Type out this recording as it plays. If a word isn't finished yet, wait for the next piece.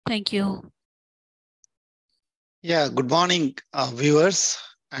Thank you. Yeah, good morning, viewers,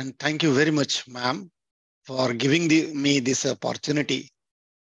 and thank you very much, ma'am, for giving me this opportunity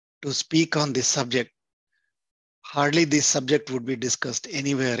to speak on this subject. Hardly this subject would be discussed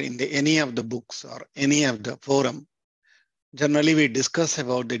anywhere in any of the books or any of the forum. Generally, we discuss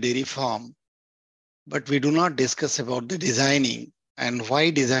about the dairy farm, but we do not discuss about the designing and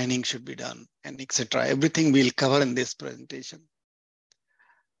why designing should be done and etc. Everything we'll cover in this presentation.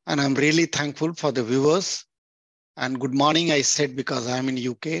 And I'm really thankful for the viewers. And good morning, I said, because I'm in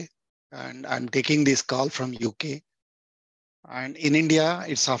UK and I'm taking this call from UK. And in India,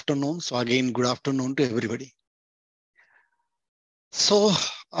 it's afternoon. So again, good afternoon to everybody. So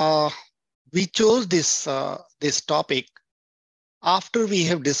we chose this topic after we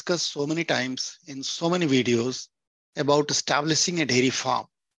have discussed so many times in so many videos about establishing a dairy farm.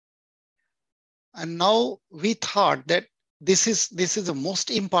 And now we thought that this is the most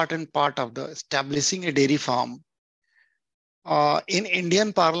important part of the establishing a dairy farm in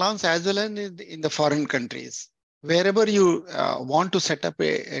Indian parlance as well as in the foreign countries. Wherever you want to set up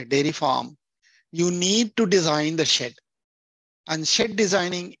a dairy farm, you need to design the shed. And shed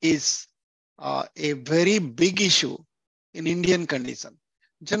designing is a very big issue in Indian condition.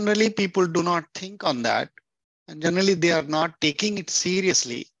 Generally, people do not think on that. And generally, they are not taking it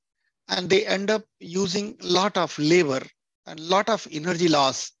seriously. And they end up using a lot of labor and a lot of energy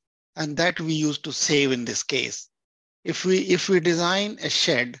loss. And that we used to save in this case. If we design a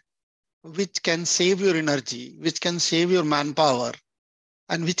shed which can save your energy, which can save your manpower,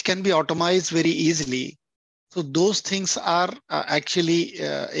 and which can be automized very easily, so those things are actually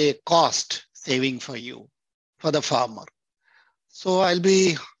a cost saving for you, for the farmer. So I'll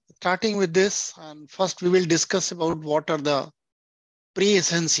be starting with this, and first we will discuss about what are the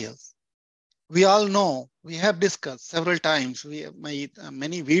pre-essentials. We all know, we have discussed several times, many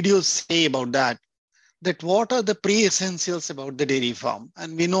videos say about that what are the pre-essentials about the dairy farm.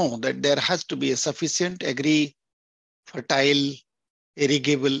 And we know that there has to be a sufficient fertile,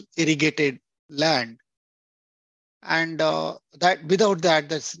 irrigated land. And that without that,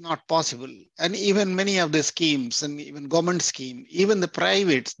 that's not possible. And even many of the schemes and even government scheme, even the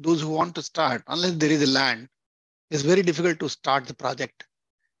privates, those who want to start, unless there is a land, it's very difficult to start the project,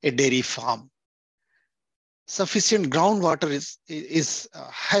 a dairy farm. Sufficient groundwater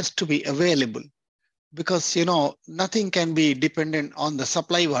has to be available, because nothing can be dependent on the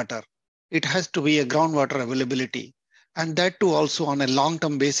supply water. It has to be a groundwater availability, and that too also on a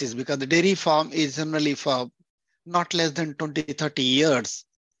long-term basis, because the dairy farm is generally for not less than 20-30 years.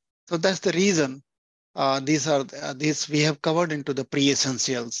 So that's the reason these we have covered into the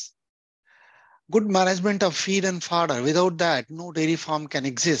pre-essentials. Good management of feed and fodder. Without that, no dairy farm can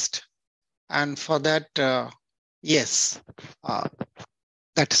exist. And for that, yes,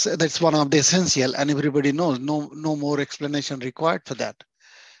 that's one of the essential, and everybody knows. No more explanation required for that.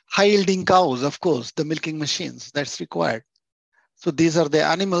 High yielding cows, of course, the milking machines, that's required. So these are the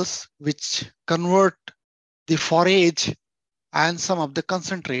animals which convert the forage and some of the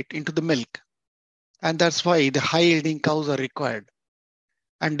concentrate into the milk. And that's why the high yielding cows are required.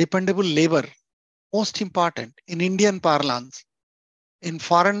 And dependable labor, most important in Indian parlance. In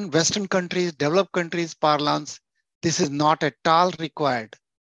foreign Western countries, developed countries parlance, this is not at all required,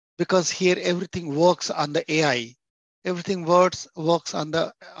 because here everything works on the AI. Everything works on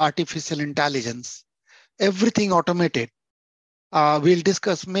the artificial intelligence. Everything automated. We'll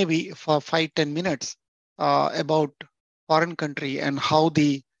discuss maybe for 5-10 minutes about foreign country and how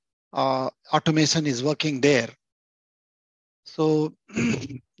the automation is working there. So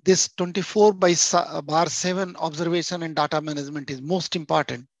this 24/7 observation and data management is most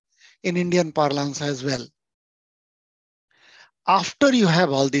important in Indian parlance as well. After you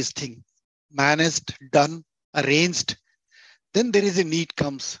have all these things managed, done, arranged, then there is a need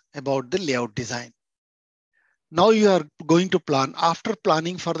comes about the layout design. Now you are going to plan, after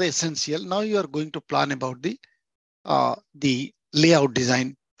planning for the essential, now you are going to plan about the layout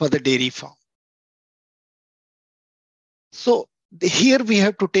design for the dairy farm. So here we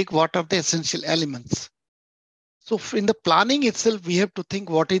have to take what are the essential elements. So in the planning itself, we have to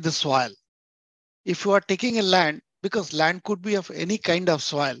think what is the soil. If you are taking a land, because land could be of any kind of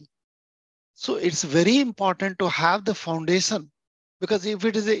soil. So it's very important to have the foundation, because if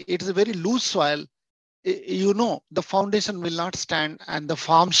it is a very loose soil, the foundation will not stand and the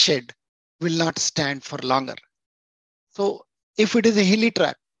farm shed will not stand for longer. So if it is a hilly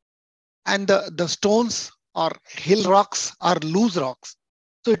tract and the stones or hill rocks are loose rocks,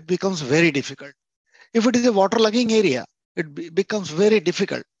 so it becomes very difficult. If it is a waterlogging area, it becomes very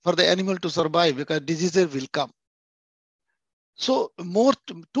difficult for the animal to survive, because diseases will come. So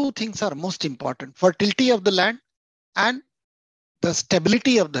two things are most important: fertility of the land and the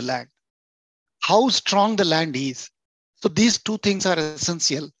stability of the land, how strong the land is. So these two things are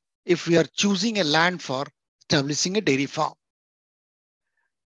essential if we are choosing a land for establishing a dairy farm.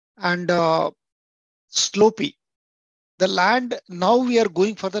 And slopey, the land, now we are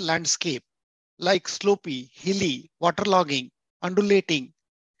going for the landscape like slopey, hilly, waterlogging, undulating,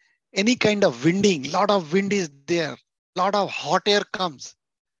 any kind of winding, lot of wind is there, lot of hot air comes.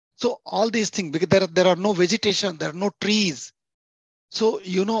 So all these things, because there are no vegetation, there are no trees. So,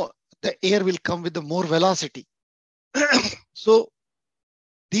 the air will come with the more velocity. So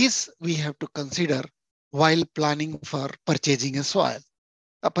these we have to consider while planning for purchasing a soil,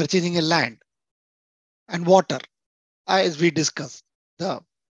 purchasing a land and water, as we discussed.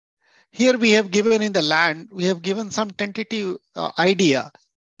 Here we have given in the land, we have given some tentative idea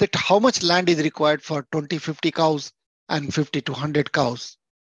that how much land is required for 20, 50 cows and 50 to 100 cows.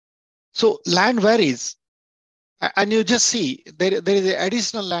 So land varies. And you just see there is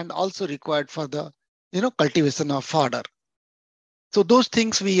additional land also required for the cultivation of fodder. So those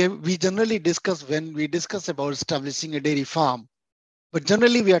things we generally discuss when we discuss about establishing a dairy farm. But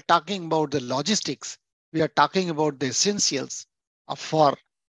generally we are talking about the logistics. We are talking about the essentials for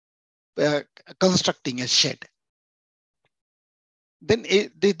constructing a shed. Then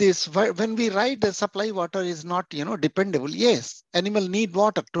when we write the supply water is not dependable. Yes, animal need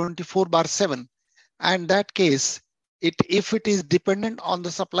water 24/7. And that case, if it is dependent on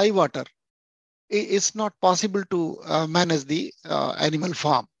the supply water, it's not possible to manage the animal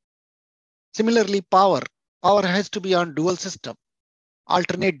farm. Similarly, power has to be on dual system.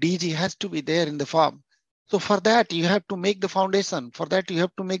 Alternate DG has to be there in the farm. So for that, you have to make the foundation. For that, you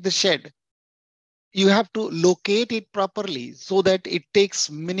have to make the shed. You have to locate it properly so that it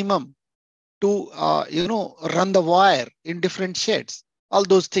takes minimum to run the wire in different sheds. All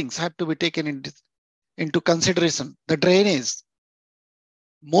those things have to be taken into consideration. The drainage,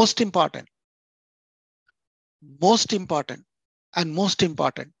 most important, most important, and most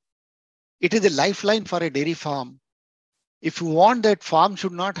important. It is a lifeline for a dairy farm. If you want that farm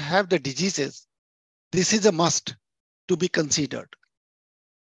should not have the diseases, this is a must to be considered.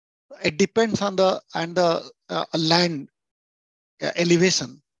 It depends on the land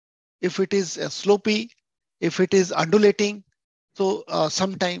elevation. If it is slopey, if it is undulating, so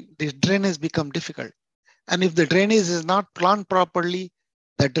sometimes the drainage become difficult. And if the drainage is not planned properly,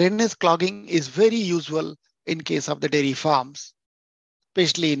 the drainage clogging is very usual in case of the dairy farms,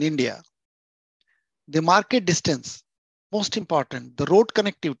 especially in India. The market distance, most important, the road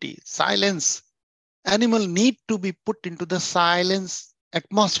connectivity, silence. Animal need to be put into the silence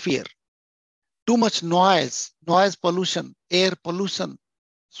atmosphere. Too much noise pollution, air pollution,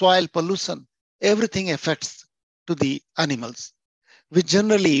 soil pollution, everything affects to the animals.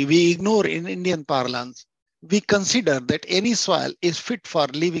 We ignore in Indian parlance. We consider that any soil is fit for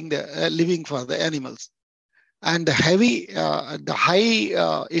living for the animals. And the high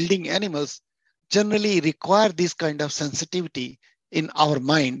yielding animals generally require this kind of sensitivity in our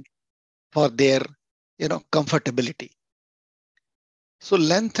mind for their comfortability. So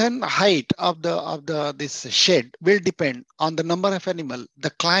length and height of this shed will depend on the number of animal, the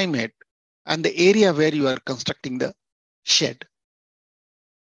climate, and the area where you are constructing the shed.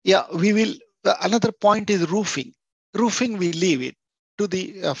 Yeah, we will. Another point is roofing. Roofing, we leave it to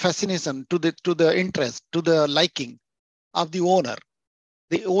the fascination, to the interest, to the liking of the owner.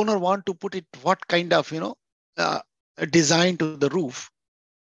 The owner want to put it what kind of design to the roof,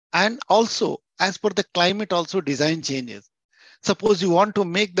 and also as per the climate, also design changes. Suppose you want to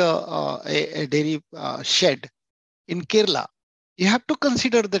make a dairy shed in Kerala, you have to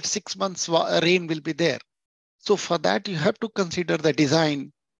consider that 6 months rain will be there. So for that, you have to consider the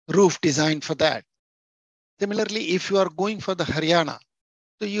design, roof design for that. Similarly, if you are going for the Haryana,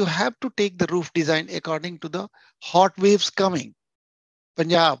 so you have to take the roof design according to the hot waves coming.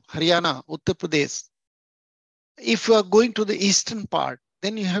 Punjab, Haryana, Uttar Pradesh. If you are going to the eastern part,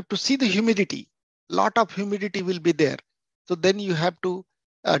 then you have to see the humidity. Lot of humidity will be there. So then you have to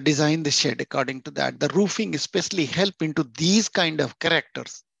design the shed according to that. The roofing especially help into these kind of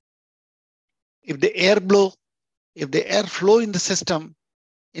characters. If the air flow in the system,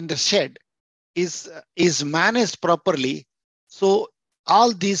 in the shed is managed properly, so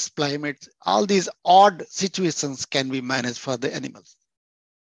all these climates, all these odd situations can be managed for the animals.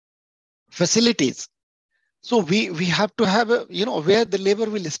 Facilities. So we have to have where the labor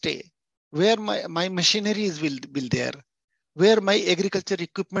will stay, where my machineries will be there, where my agriculture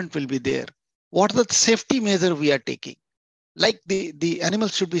equipment will be there. What are the safety measure we are taking? Like the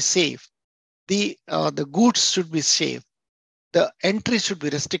animals should be safe, the goods should be safe. the entry should be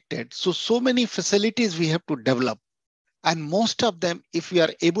restricted. So many facilities we have to develop. And most of them, if we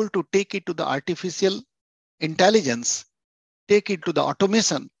are able to take it to the artificial intelligence, take it to the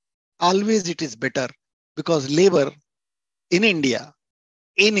automation, always it is better, because labor in India,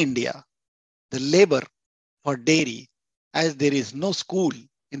 the labor for dairy, as there is no school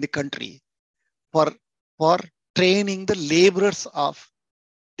in the country for, for training the laborers of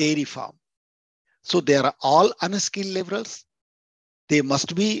dairy farm. So they are all unskilled laborers. They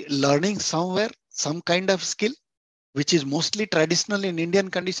must be learning somewhere, some kind of skill, which is mostly traditional in Indian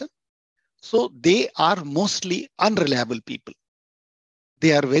condition. So they are mostly unreliable people.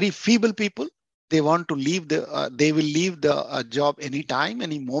 They are very feeble people. They want to leave they will leave the job anytime,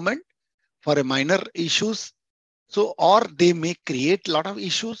 any moment for a minor issues. So, or they may create a lot of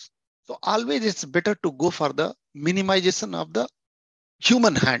issues. So always it's better to go for the minimization of the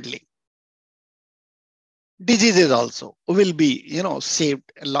human handling. Diseases also will be, saved.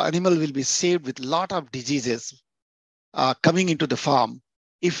 Animal will be saved with a lot of diseases coming into the farm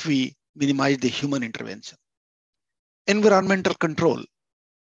if we minimize the human intervention. Environmental control.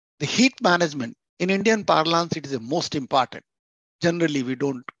 The heat management in Indian parlance, it is the most important. Generally, we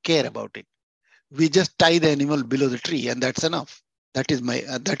don't care about it. We just tie the animal below the tree and that's enough. That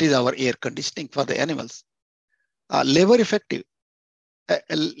is our air conditioning for the animals. Labor effective.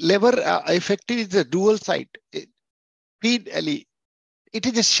 Labor effective is a dual side. Feed alley. It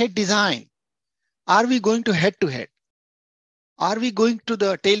is a shed design. Are we going to head to head? Are we going to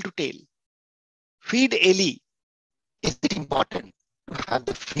the tail to tail? Feed alley. Is it important to have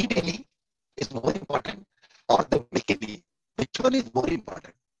the feed alley is more important or the milk alley? Which one is more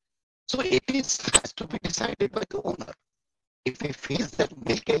important? So it has to be decided by the owner. If he feels that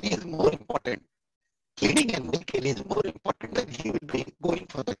milk alley is more important, cleaning and milk alley is more important, then he will be going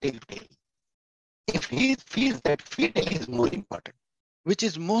for the tail to tail. If he feels that feed alley is more important, which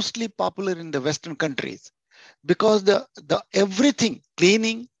is mostly popular in the Western countries, because the everything,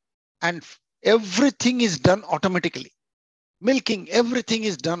 cleaning and everything is done automatically. Milking, everything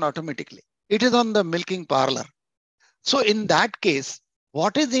is done automatically. It is on the milking parlor. So in that case,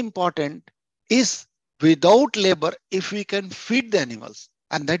 what is important is without labor, if we can feed the animals,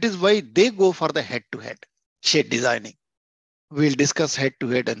 and that is why they go for the head-to-head shed designing. We'll discuss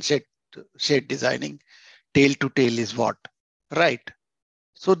head-to-head and shed designing. Tail-to-tail is what, right?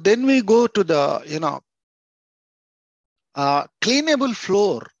 So then we go to the, cleanable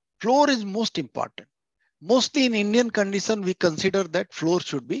floor. Floor is most important. Mostly in Indian condition, we consider that floor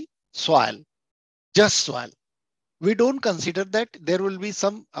should be soil, just soil. We don't consider that there will be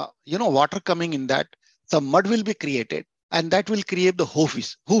some, water coming in that, some mud will be created, and that will create the hoof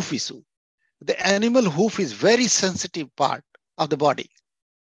issue. The animal hoof is very sensitive part of the body,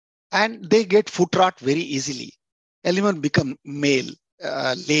 and they get foot rot very easily. Animal become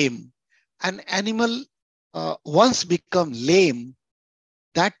lame, and animal once become lame,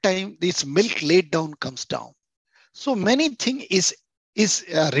 that time this milk laid down comes down. So many thing is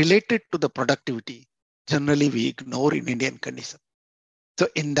related to the productivity. Generally, we ignore in Indian condition. So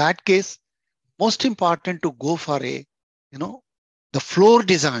in that case, most important to go for the floor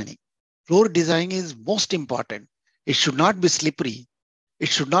designing. Floor design is most important. It should not be slippery. It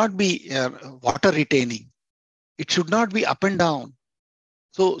should not be water retaining. It should not be up and down.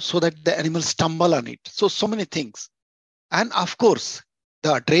 So that the animals stumble on it. So many things. And of course,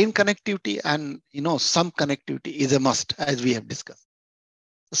 the drain connectivity and some connectivity is a must, as we have discussed.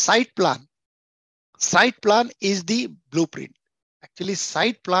 The site plan. Site plan is the blueprint. Actually,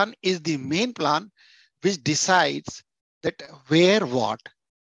 site plan is the main plan which decides that where what,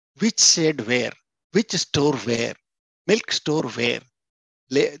 which shed where, which store where, milk store where,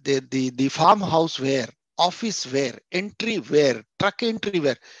 the farmhouse where, office where, entry where, truck entry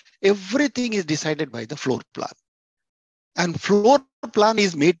where. Everything is decided by the floor plan. And floor plan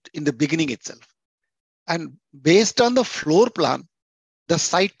is made in the beginning itself. And based on the floor plan, the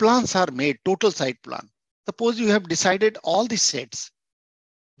site plans are made, total site plan. Suppose you have decided all the sheds,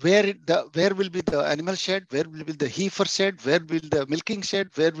 where will be the animal shed, where will be the heifer shed, where will the milking shed,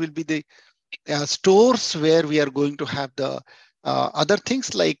 where will be the stores where we are going to have the other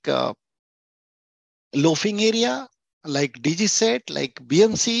things like loafing area, like DG set, like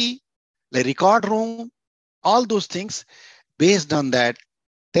BMC, like record room, all those things. Based on that,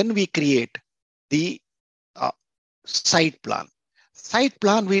 then we create the site plan. Site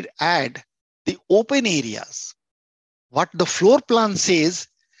plan will add the open areas. What the floor plan says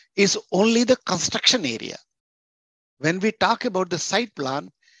is only the construction area. When we talk about the site plan,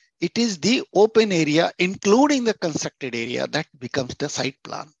 it is the open area, including the constructed area, that becomes the site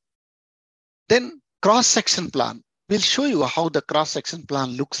plan. Then cross-section plan. We'll show you how the cross-section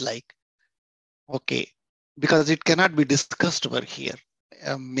plan looks like. Okay, because it cannot be discussed over here,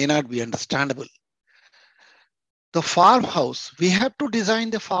 may not be understandable. The farmhouse, we have to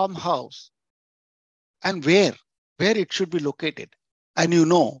design the farmhouse and where it should be located. And you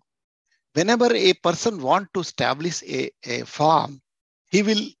know, whenever a person wants to establish a farm, he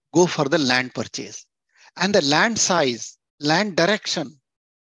will go for the land purchase. And the land size, land direction,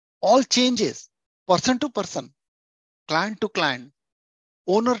 all changes, person to person, client to client,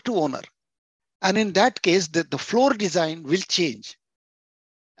 owner to owner. And in that case, the floor design will change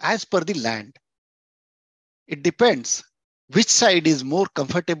as per the land. It depends which side is more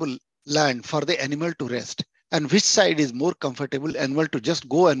comfortable land for the animal to rest and which side is more comfortable animal to just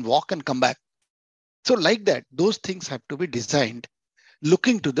go and walk and come back. So like that, those things have to be designed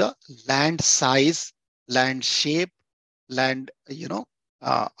looking to the land size, land shape, land,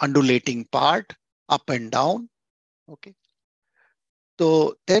 undulating part, up and down. Okay.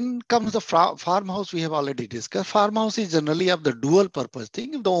 So then comes the farmhouse we have already discussed. Farmhouse is generally of the dual purpose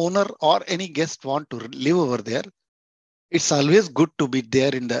thing. If the owner or any guest want to live over there, it's always good to be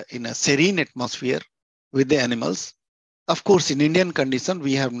there in a serene atmosphere with the animals. Of course, in Indian condition,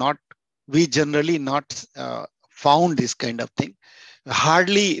 we generally not found this kind of thing.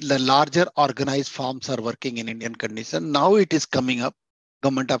 Hardly the larger organized farms are working in Indian condition. Now it is coming up.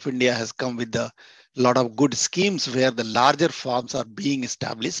 Government of India has come with a lot of good schemes where the larger farms are being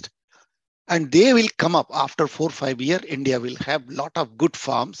established. And they will come up after 4 or 5 years. India will have a lot of good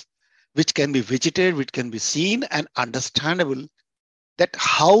farms which can be visited, which can be seen and understandable that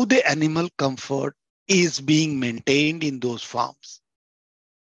how the animal comfort is being maintained in those farms.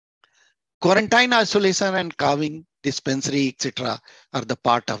 Quarantine, isolation and calving, dispensary, etc. are the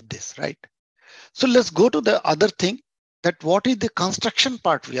part of this, right? So let's go to the other thing, that what is the construction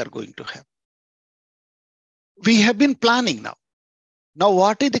part we are going to have. We have been planning now. Now,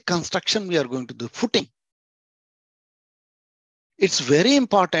 what is the construction we are going to do? Footing. It's very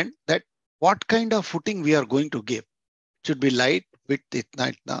important that what kind of footing we are going to give. It should be light, width,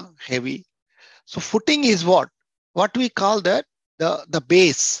 itna, heavy. So footing is what we call that the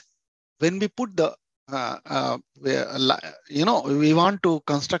base. When we put the, we want to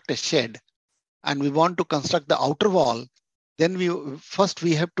construct a shed and we want to construct the outer wall, then we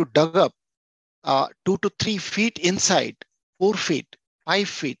have to dug up 2 to 3 feet inside, 4 feet, 5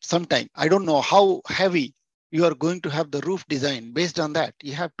 feet, sometime. I don't know how heavy you are going to have the roof design. Based on that,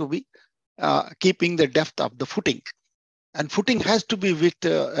 you have to be keeping the depth of the footing. And footing has to be with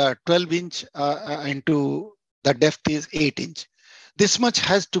 12 inch into the depth is 8 inch. This much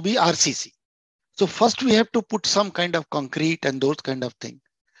has to be RCC. So first we have to put some kind of concrete and those kind of thing.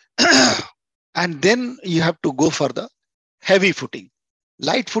 And then you have to go for the heavy footing.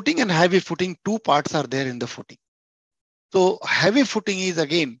 Light footing and heavy footing, two parts are there in the footing. So heavy footing is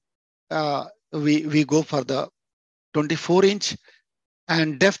again, we go for the 24 inch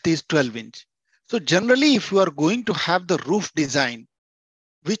and depth is 12 inch. So generally, if you are going to have the roof design,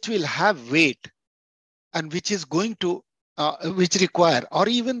 which will have weight and which is going to, which require, or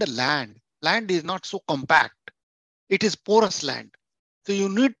even the land is not so compact. It is porous land. So you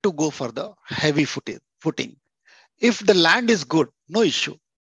need to go for the heavy footing. If the land is good, no issue.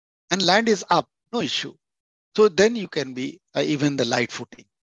 And land is up, no issue. So then you can be even the light footing,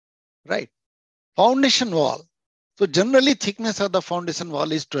 right? Foundation wall. So generally thickness of the foundation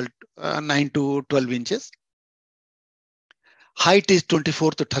wall is 9 to 12 inches. Height is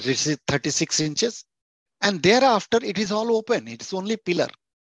 24 to 36 inches. And thereafter it is all open. It is only pillar,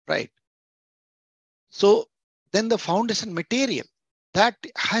 right? So then the foundation material, that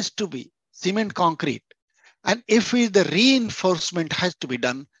has to be cement concrete. And if the reinforcement has to be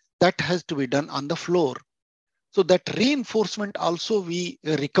done, that has to be done on the floor. So that reinforcement also we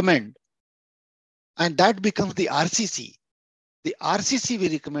recommend. And that becomes the RCC. The RCC we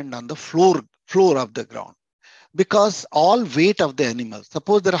recommend on the floor of the ground. Because all weight of the animal,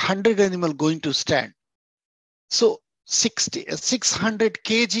 suppose there are 100 animal going to stand. So 600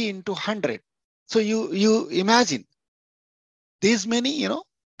 kg into 100. So you imagine these many,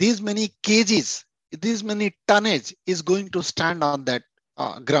 these many kgs, these many tonnage is going to stand on that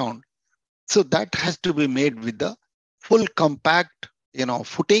ground. So that has to be made with the full compact,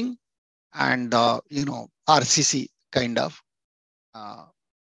 footing and, RCC kind of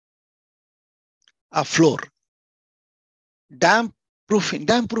a floor. Damp proofing.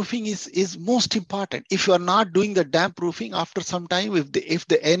 Damp proofing is most important. If you are not doing the damp proofing, after some time, if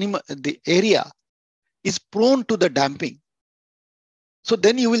the area is prone to the damping, so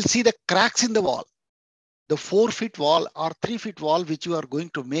then you will see the cracks in the wall. The 4 feet wall or 3 feet wall, which you are going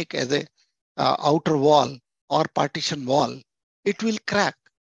to make as a outer wall or partition wall, it will crack.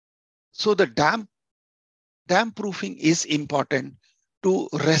 So the damp proofing is important to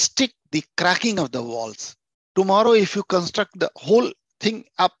restrict the cracking of the walls. Tomorrow, if you construct the whole thing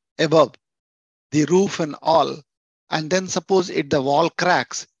up above, the roof and all, and then suppose the wall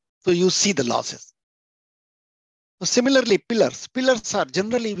cracks, so you see the losses. So similarly, pillars are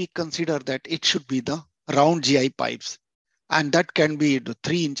generally, we consider that it should be the round GI pipes, and that can be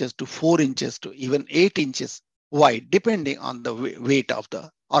 3 inches to 4 inches to even 8 inches wide, depending on the weight of the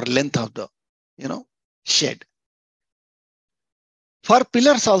or length of the shed. For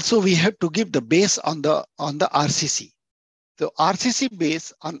pillars also, we have to give the base on the RCC. So RCC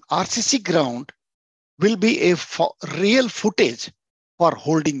base on RCC ground will be a real footage for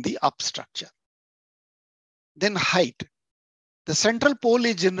holding the up structure. Then height. The central pole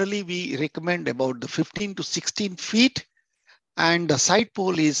is generally, we recommend about the 15 to 16 feet, and the side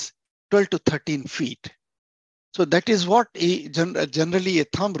pole is 12 to 13 feet. So that is what generally a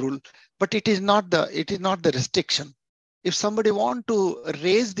thumb rule, but it is not the restriction. If somebody want to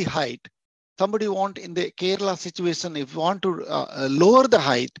raise the height, somebody want in the Kerala situation, if you want to lower the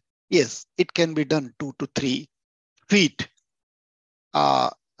height, yes, it can be done 2 to 3 feet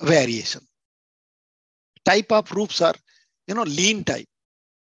variation. Type of roofs are, lean type.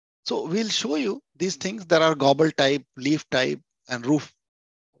 So we'll show you these things. There are gobble type, leaf type, and roof.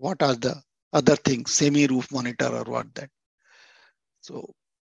 What are the other things? Semi-roof monitor or what that. So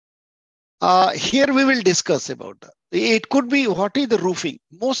here we will discuss about that. It could be what is the roofing.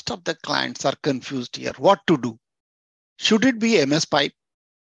 Most of the clients are confused here. What to do? Should it be MS pipe,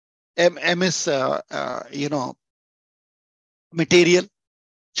 MS, material?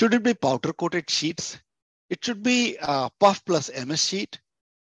 Should it be powder coated sheets? It should be puff plus MS sheet,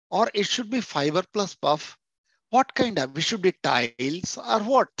 or it should be fiber plus puff. What kind of? We should be tiles or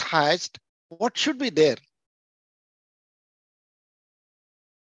what? Thatched? What should be there?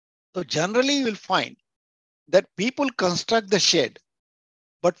 So generally, you will find that people construct the shed,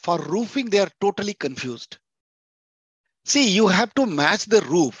 but for roofing, they are totally confused. See, you have to match the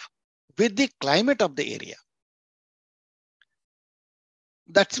roof with the climate of the area.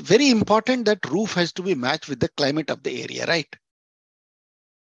 That's very important, that roof has to be matched with the climate of the area, right?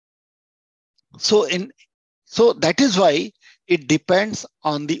 So that is why it depends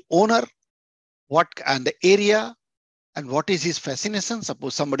on the owner, and the area, and what is his fascination.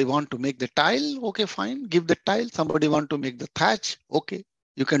 Suppose somebody want to make the tile, okay, fine, give the tile. Somebody want to make the thatch, okay,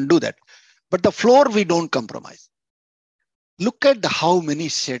 you can do that. But the floor, we don't compromise. Look at how many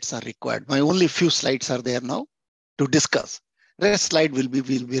sheds are required. My only few slides are there now to discuss. Rest slide will be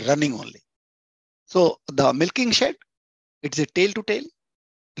running only. So the milking shed, it's a tail to tail.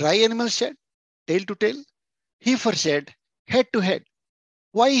 Dry animal shed, tail to tail. Heifer shed, head to head.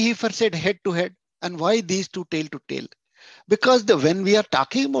 Why heifer shed head to head, and why these two tail to tail? Because when we are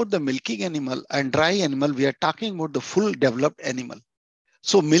talking about the milking animal and dry animal, we are talking about the full developed animal.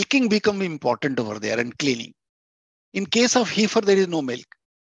 So milking become important over there, and cleaning. In case of heifer, there is no milk.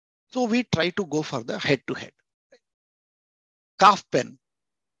 So we try to go for the head to head. Calf pen,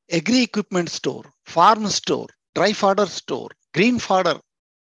 agri equipment store, farm store, dry fodder store, green fodder,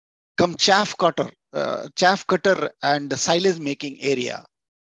 come chaff cutter and silage making area.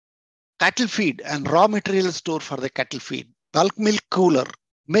 Cattle feed and raw material store for the cattle feed, bulk milk cooler,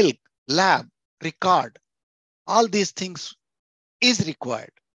 milk, lab, record, all these things is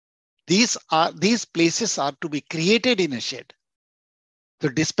required. These places are to be created in a shed. The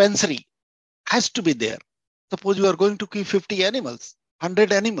dispensary has to be there. Suppose you are going to keep 50 animals,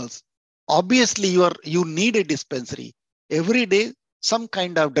 100 animals. Obviously, you need a dispensary. Every day, some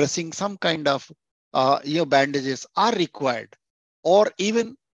kind of dressing, some kind of bandages are required, or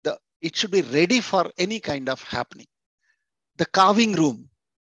even it should be ready for any kind of happening. The carving room.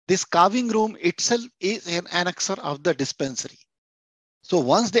 This carving room itself is an annexer of the dispensary. So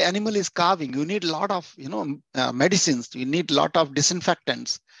once the animal is carving, you need a lot of medicines. You need a lot of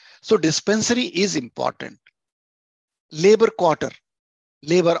disinfectants. So dispensary is important. Labor quarter.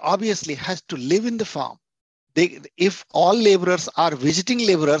 Labor obviously has to live in the farm. If all laborers are visiting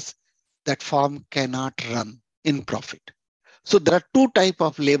laborers, that farm cannot run in profit. So there are two types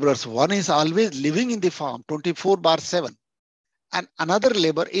of laborers. One is always living in the farm 24/7. And another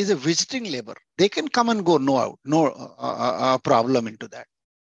labor is a visiting labor. They can come and go, no problem into that.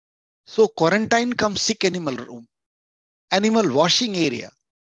 So quarantine comes sick animal room, animal washing area,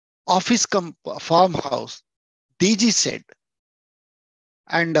 office come farmhouse, DG shed,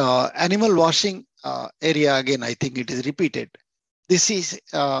 and animal washing area. Again, I think it is repeated. This is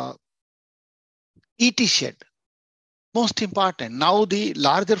ET shed. Most important, now the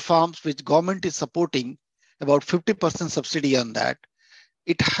larger farms which government is supporting, about 50% subsidy on that.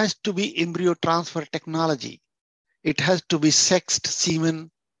 It has to be embryo transfer technology. It has to be sexed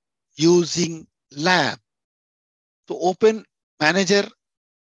semen using lab. So open manager,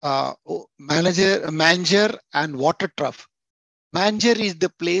 manger and water trough. Manger is the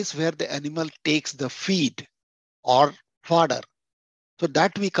place where the animal takes the feed or fodder. So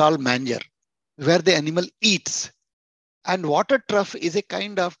that we call manger, where the animal eats. And water trough is a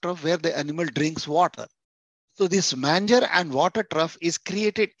kind of trough where the animal drinks water. So this manger and water trough is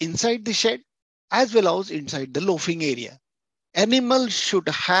created inside the shed as well as inside the loafing area. Animals should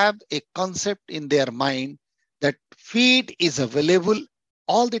have a concept in their mind that feed is available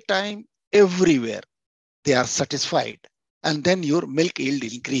all the time, everywhere. They are satisfied, and then your milk yield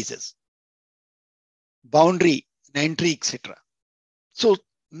increases. Boundary, entry, etc. So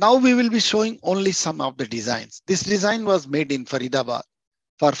now we will be showing only some of the designs. This design was made in Faridabad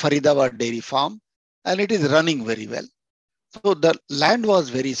for Faridabad Dairy Farm, and it is running very well. So the land was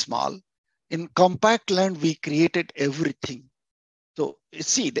very small. In compact land, we created everything. So you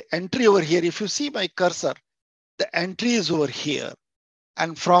see the entry over here. If you see my cursor, the entry is over here.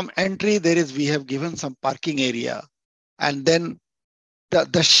 And from entry, we have given some parking area. And then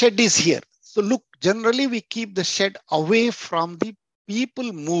the shed is here. So look, generally we keep the shed away from the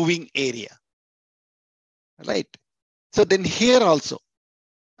people moving area, right? So then here also,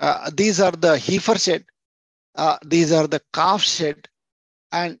 these are the heifer shed, these are the calf shed,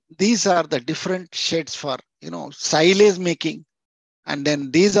 and these are the different sheds for, silage making. And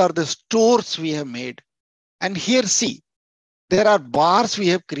then these are the stores we have made. And here, see, there are bars we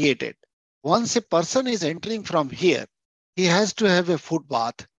have created. Once a person is entering from here, he has to have a foot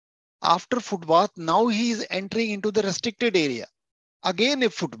bath. After foot bath, now he is entering into the restricted area. Again, a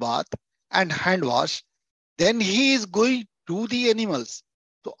foot bath and hand wash. Then he is going to the animals.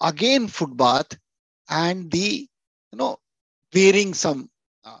 So again, foot bath and the, wearing some,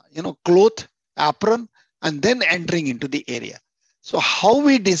 cloth, apron, and then entering into the area. So how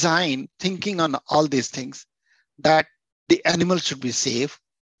we design thinking on all these things, that the animal should be safe,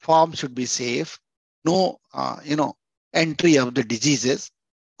 farm should be safe, no, entry of the diseases.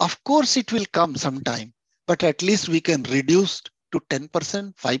 Of course, it will come sometime, but at least we can reduce to 10%,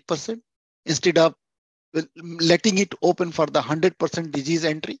 5% instead of letting it open for the 100% disease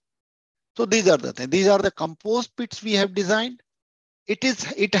entry. So these are the things. These are the compost pits we have designed.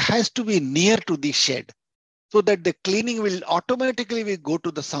 It has to be near to the shed so that the cleaning will automatically go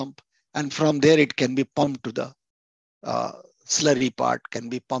to the sump, and from there it can be pumped to the slurry part, can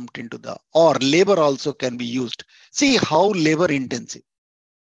be pumped into the, or labor also can be used. See how labor intensive.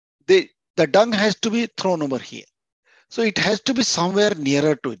 The dung has to be thrown over here. So it has to be somewhere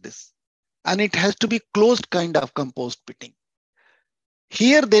nearer to this. And it has to be closed kind of compost pitting.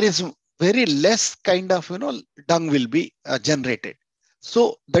 Here there is very less kind of, dung will be generated.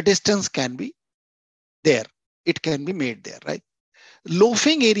 So the distance can be there. It can be made there, right?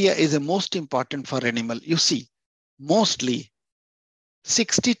 Loafing area is the most important for animal. You see, mostly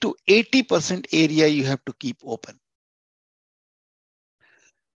 60 to 80% area you have to keep open.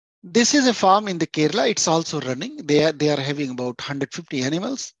 This is a farm in the Kerala. It's also running. They are having about 150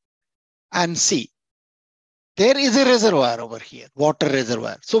 animals. And see, there is a reservoir over here, water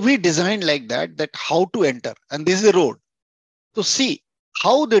reservoir. So we designed like that how to enter. And this is a road. So see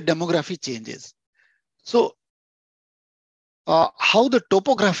how the demography changes. So how the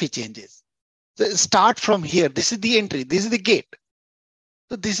topography changes. So start from here. This is the entry. This is the gate.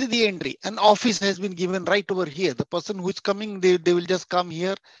 So this is the entry. An office has been given right over here. The person who is coming, they will just come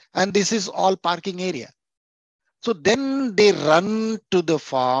here. And this is all parking area. So then they run to the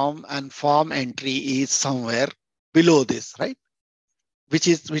farm, and farm entry is somewhere below this, right? Which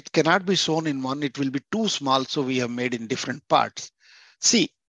cannot be shown in one. It will be too small. So we have made in different parts. See,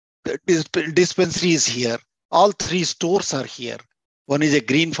 the dispensary is here. All three stores are here. One is a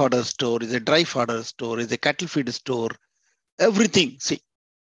green fodder store, is a dry fodder store, is a cattle feed store, everything. See,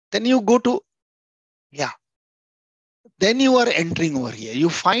 then you go to, then you are entering over here. You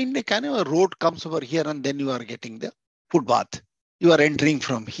find a kind of a road comes over here, and then you are getting the foot bath. You are entering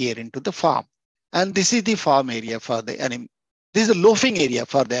from here into the farm. And this is the farm area for the animal. This is a loafing area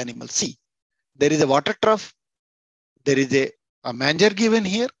for the animal. See, there is a water trough. There is a manger given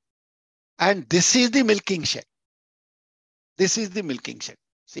here. And this is the milking shed. This is the milking shed.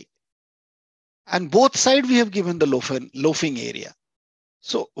 See, and both sides we have given the loafing area.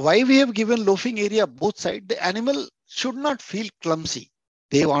 So why we have given loafing area both sides? The animal should not feel clumsy.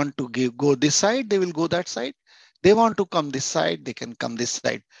 They want to go this side, they will go that side. They want to come this side, they can come this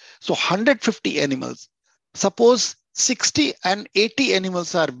side. So 150 animals. Suppose 60 and 80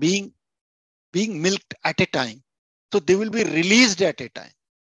 animals are being being milked at a time. So they will be released at a time.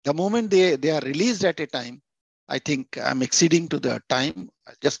 The moment they are released at a time, I think I'm exceeding to the time.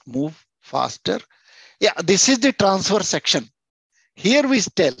 I'll just move faster. Yeah, this is the transfer section. Here we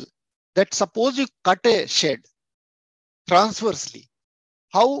tell that suppose you cut a shed transversely,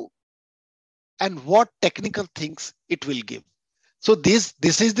 how and what technical things it will give. So this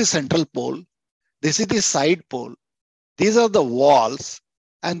is the central pole. This is the side pole. These are the walls,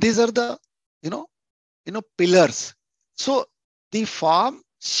 and these are the pillars. So the farm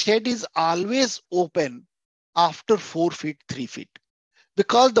shed is always open after 4 feet, 3 feet,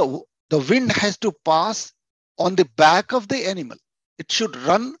 because the wind has to pass on the back of the animal. It should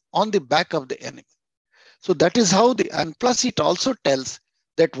run on the back of the animal. So that is how and plus it also tells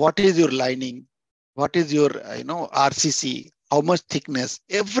that what is your lining, what is your RCC, how much thickness,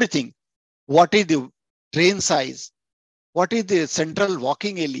 everything. What is the drain size? What is the central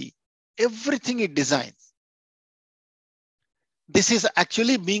walking alley? Everything it designs. This is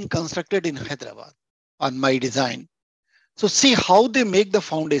actually being constructed in Hyderabad on my design. So see how they make the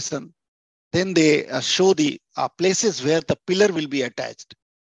foundation. Then they show the places where the pillar will be attached.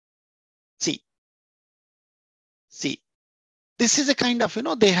 See, this is a kind of,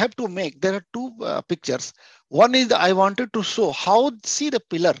 they have to make, there are two pictures. One is I wanted to show how, see the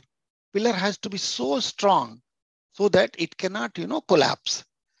pillar has to be so strong so that it cannot, collapse.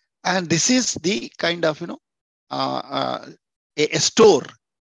 And this is the kind of, a store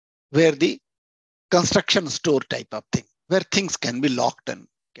where the construction store type of thing, where things can be locked and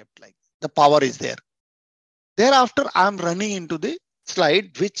kept like the power is there. Thereafter, I'm running into the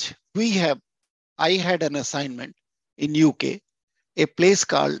slide, which I had an assignment in UK, a place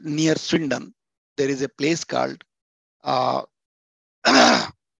called near Swindon. There is a place called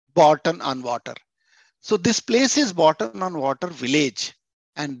Barton on Water. So this place is Barton on Water village,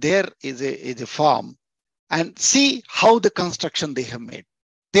 and there is a farm. And see how the construction they have made.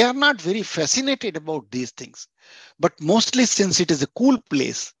 They are not very fascinated about these things, but mostly since it is a cool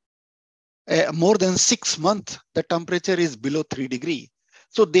place, more than 6 months, the temperature is below 3 degrees.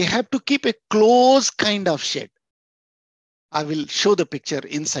 So they have to keep a close kind of shed. I will show the picture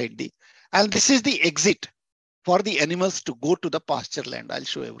inside and this is the exit for the animals to go to the pasture land. I'll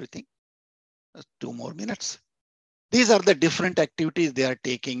show everything. 2 more minutes. These are the different activities they are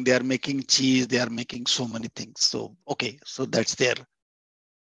taking. They are making cheese. They are making so many things. So, okay, so that's there.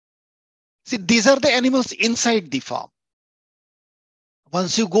 See, these are the animals inside the farm.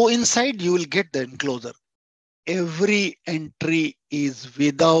 Once you go inside, you will get the enclosure. Every entry is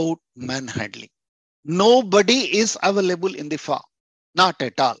without manhandling. Nobody is available in the farm, not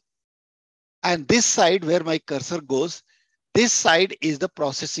at all. And this side where my cursor goes, this side is the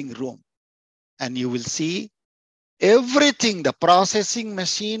processing room. And you will see everything, the processing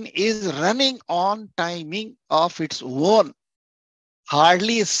machine is running on timing of its own.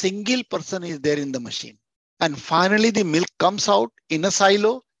 Hardly a single person is there in the machine. And finally, the milk comes out in a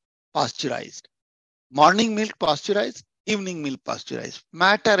silo, pasteurized. Morning milk pasteurized, evening milk pasteurized.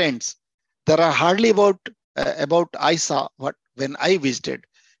 Matter ends. There are hardly about I saw when I visited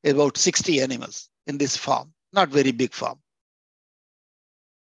about 60 animals in this farm, not very big farm.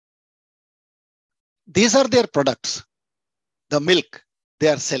 These are their products, the milk they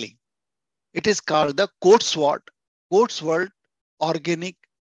are selling. It is called the Coatswold Organic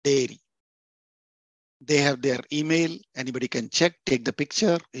Dairy. They have their email. Anybody can check, take the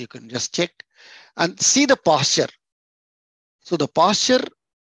picture. You can just check and see the pasture. So the pasture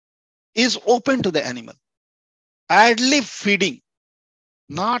is open to the animal. Ad-lib feeding,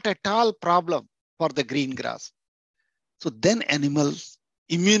 not at all problem for the green grass. So then animals'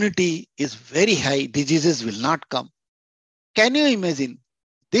 immunity is very high. Diseases will not come. Can you imagine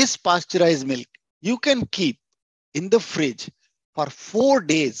this pasteurized milk? You can keep in the fridge for 4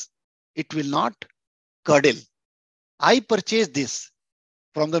 days. It will not curdle. I purchased this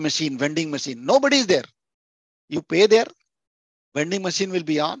from the machine, vending machine. Nobody is there. You pay there. Vending machine will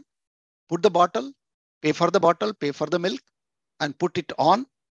be on. Put the bottle, pay for the bottle, pay for the milk, and put it on,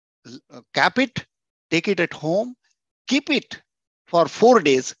 cap it, take it at home, keep it for 4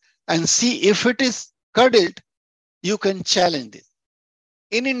 days and see if it is curdled. You can challenge this.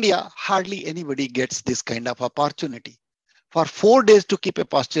 In India, hardly anybody gets this kind of opportunity for 4 days to keep a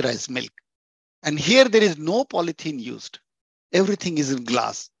pasteurized milk. And here there is no polythene used. Everything is in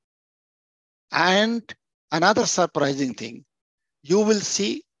glass. And another surprising thing, you will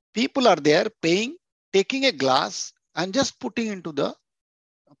see people are there paying, taking a glass and just putting into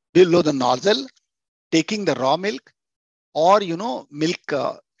below the nozzle, taking the raw milk or,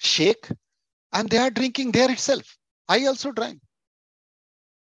 milk shake, and they are drinking there itself. I also drank.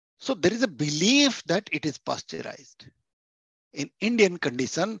 So there is a belief that it is pasteurized. In Indian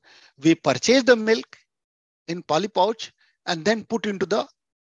condition, we purchase the milk in poly pouch and then put into the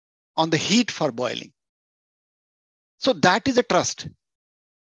on the heat for boiling. So that is a trust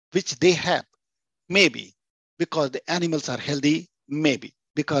which they have. Maybe because the animals are healthy, maybe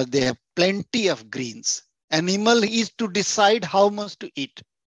because they have plenty of greens. Animal is to decide how much to eat.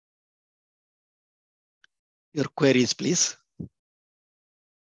 Your queries, please.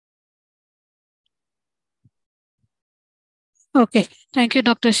 Okay. Thank you,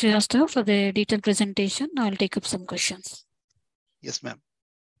 Dr. Shrivastava, for the detailed presentation. I'll take up some questions. Yes, ma'am.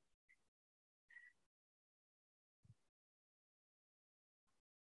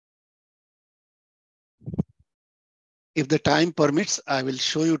 If the time permits, I will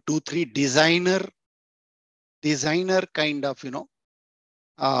show you 2-3 designer kind of,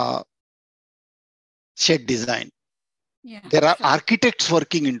 shed design. Yeah, There are sure. architects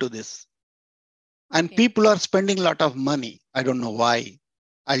working into this. And Okay. people are spending a lot of money. I don't know why.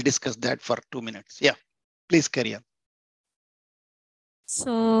 I'll discuss that for 2 minutes. Yeah, please carry on.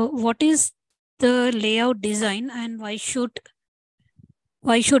 So what is the layout design and why should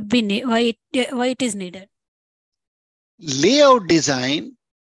be why it is needed? Layout design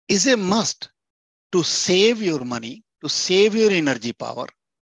is a must to save your money, to save your energy power,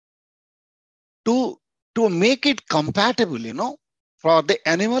 to make it compatible, for the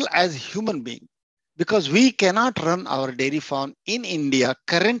animal as human being. Because we cannot run our dairy farm in India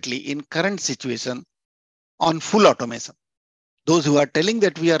currently in current situation on full automation. Those who are telling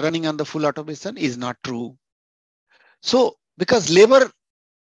that we are running on the full automation is not true. So because labor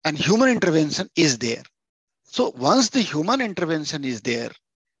and human intervention is there. So once the human intervention is there,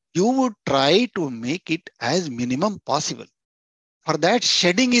 you would try to make it as minimum possible. For that,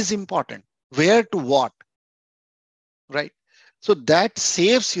 shedding is important. Where to what, right? So that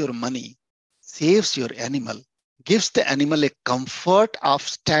saves your money, saves your animal, gives the animal a comfort of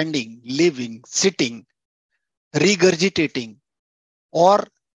standing, living, sitting, regurgitating, or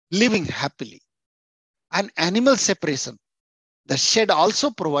living happily. And animal separation. The shed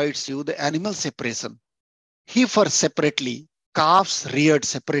also provides you the animal separation. Heifer separately, calves reared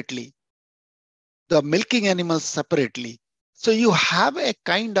separately, the milking animals separately. So you have a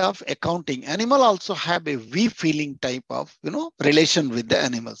kind of accounting. Animal also have a we feeling type of, relation with the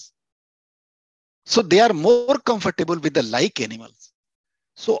animals. So they are more comfortable with the like animals.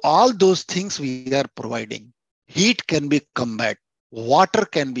 So all those things we are providing. Heat can be combat. Water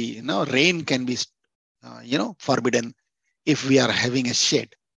can be, rain can be, forbidden if we are having a shed.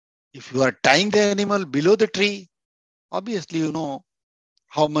 If you are tying the animal below the tree, obviously you know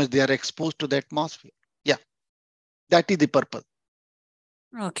how much they are exposed to the atmosphere. Yeah, that is the purpose.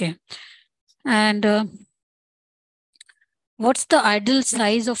 Okay. And what's the ideal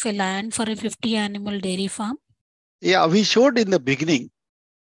size of a land for a 50 animal dairy farm? Yeah, we showed in the beginning.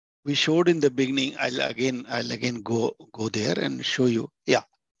 I'll again go there and show you. Yeah,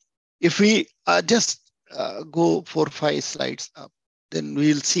 if we just go 4-5 slides up, then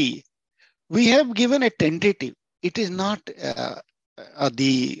we'll see. We have given a tentative. It is not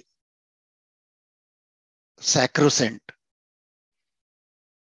the sacrosanct.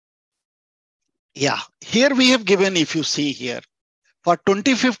 Yeah, here we have given, if you see here, for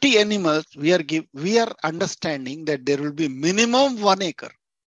 2050 animals, we are understanding that there will be minimum 1 acre.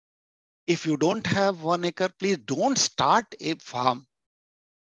 If you don't have 1 acre, please don't start a farm,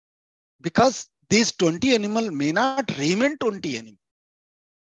 because these 20 animal may not remain 20 animals.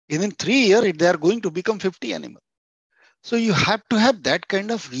 In 3 years, they are going to become 50 animals. So you have to have that kind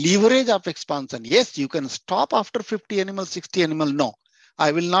of leverage of expansion. Yes, you can stop after 50 animals, 60 animals. No,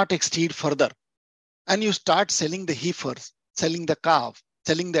 I will not exceed further. And you start selling the heifers, selling the calf,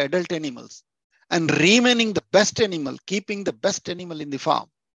 selling the adult animals, and remaining the best animal, keeping the best animal in the farm.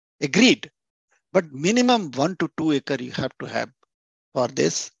 Agreed. But minimum 1 to 2 acre you have to have for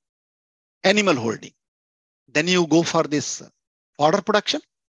this animal holding. Then you go for this fodder production.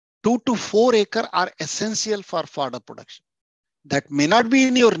 2 to 4 acre are essential for fodder production. That may not be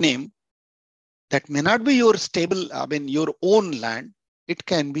in your name. That may not be your your own land. It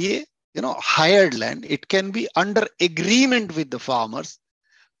can be a, hired land. It can be under agreement with the farmers.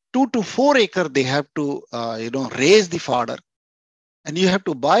 2 to 4 acre, they have to, raise the fodder, and you have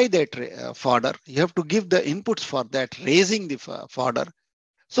to buy that fodder. You have to give the inputs for that, raising the fodder.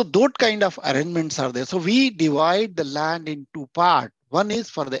 So those kind of arrangements are there. So we divide the land in 2 parts. One is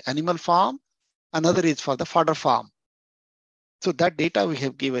for the animal farm, another is for the fodder farm. So that data we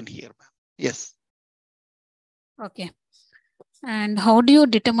have given here. Yes. Okay. And how do you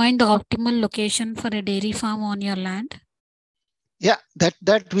determine the optimal location for a dairy farm on your land? Yeah,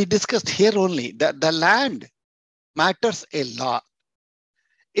 that we discussed here only. The land matters a lot.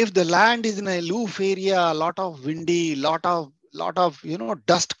 If the land is in a aloof area, a lot of windy, lot of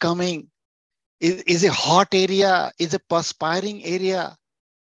dust coming, is a hot area, is a perspiring area.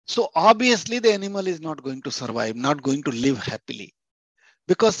 So obviously the animal is not going to survive, not going to live happily,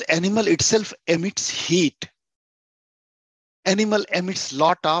 because the animal itself emits heat. Animal emits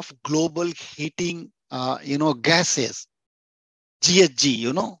lot of global heating, gases,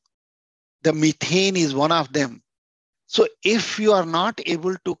 GHG, the methane is one of them. So if you are not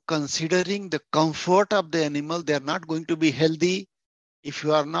able to considering the comfort of the animal, they are not going to be healthy. If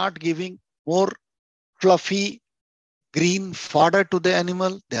you are not giving more fluffy green fodder to the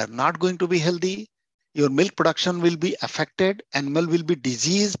animal, they are not going to be healthy. Your milk production will be affected, animal will be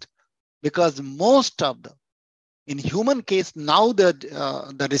diseased, because most of the, in human case, now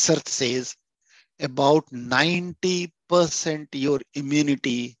the research says about 90% your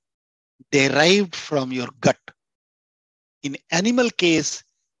immunity derived from your gut. In animal case,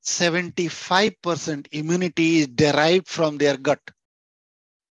 75% immunity is derived from their gut.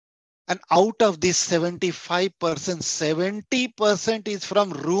 And out of this 75%, 70% is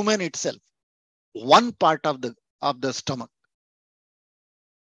from rumen itself, one part of the stomach.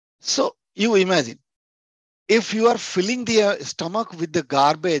 So you imagine, if you are filling the stomach with the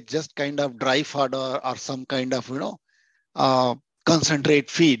garbage, just kind of dry fodder or some kind of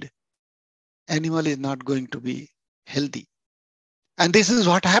concentrate feed, animal is not going to be healthy. And this is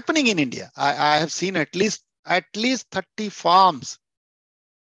what happening in India. I have seen at least 30 farms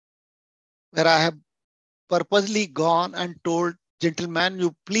where I have purposely gone and told, gentlemen,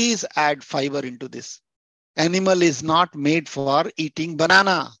 you please add fiber into this. Animal is not made for eating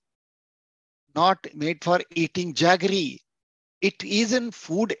banana, not made for eating jaggery. It is a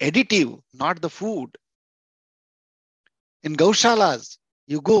food additive, not the food. In gaushalas,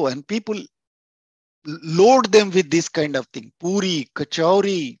 you go and people load them with this kind of thing. Puri,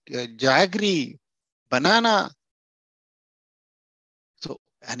 kachori, jaggery, banana. So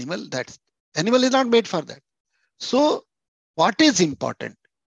animal is not made for that. So what is important?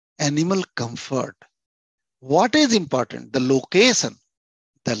 Animal comfort. What is important? The location,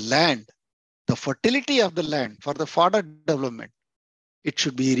 the land, the fertility of the land for the fodder development. It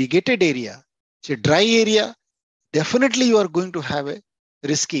should be irrigated area. It's a dry area. Definitely you are going to have a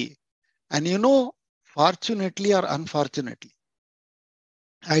risky. And fortunately or unfortunately,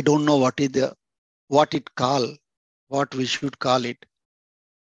 I don't know what we should call it.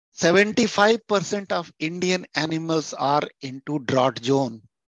 75% of Indian animals are into drought zone.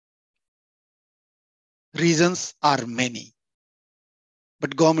 Reasons are many,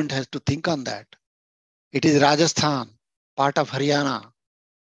 but government has to think on that. It is Rajasthan, part of Haryana,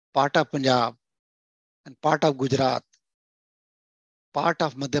 part of Punjab, and part of Gujarat, part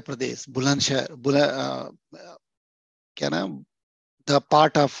of Madhya Pradesh, the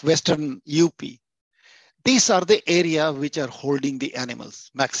part of Western UP. These are the area which are holding the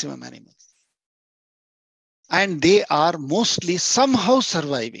animals, maximum animals. And they are mostly somehow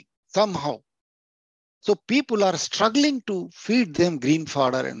surviving, somehow. So people are struggling to feed them green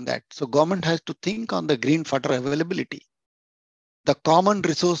fodder and that. So government has to think on the green fodder availability, the common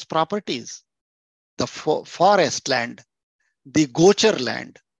resource properties, the forest land, the gochar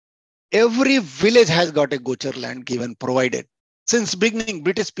land. Every village has got a gochar land given, provided since beginning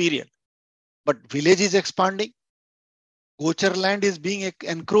British period. But village is expanding, gochar land is being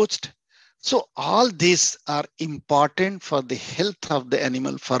encroached. So all these are important for the health of the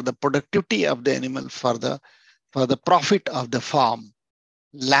animal, for the productivity of the animal, for the profit of the farm.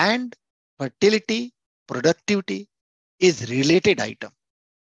 Land, fertility, productivity is related item.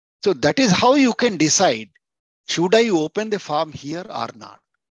 So that is how you can decide, should I open the farm here or not?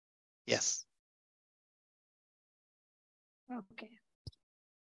 Yes. Okay.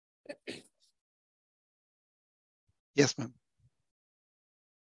 Yes, ma'am.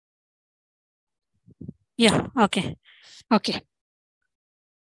 Yeah. Okay. Okay.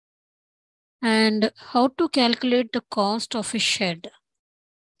 And how to calculate the cost of a shed?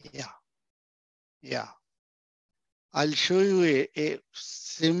 Yeah. Yeah. I'll show you a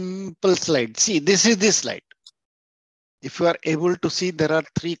simple slide. See, this is the slide. If you are able to see, there are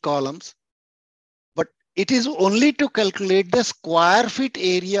 3 columns, but it is only to calculate the square feet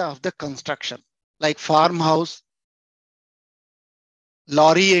area of the construction, like farmhouse,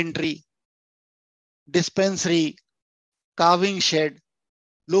 lorry entry, dispensary, carving shed,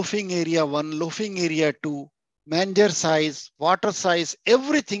 loafing area 1, loafing area 2, manger size, water size,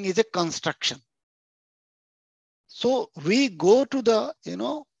 everything is a construction. So we go to the,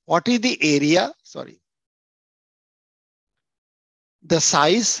 what is the area? Sorry. the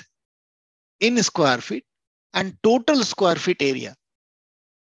size in square feet and total square feet area.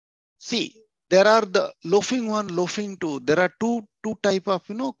 See, there are the loafing one, loafing two. There are two type of,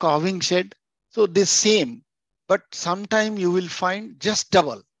 carving shed. So the same, but sometime you will find just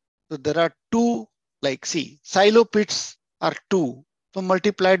double. So there are two, like see, silo pits are two. So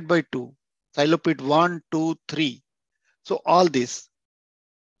multiplied by two, silo pit 1, 2, 3. So all this.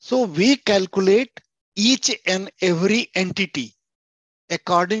 So we calculate each and every entity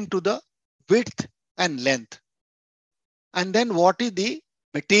according to the width and length. And then what is the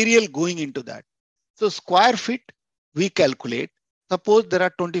material going into that? So square feet, we calculate. Suppose there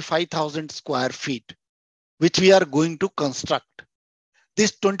are 25,000 square feet, which we are going to construct.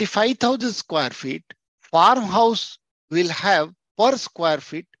 This 25,000 square feet, farmhouse will have per square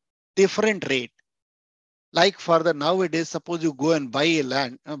feet different rate. Like for the nowadays, suppose you go and buy a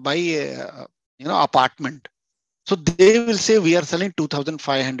land, buy a apartment. So they will say we are selling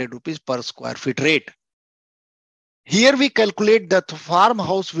 2,500 rupees per square feet rate. Here we calculate that the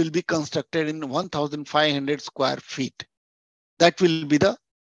farmhouse will be constructed in 1,500 square feet. That will be the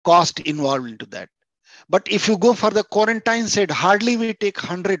cost involved into that. But if you go for the quarantine shed, hardly we take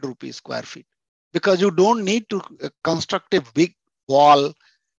 100 rupees square feet because you don't need to construct a big wall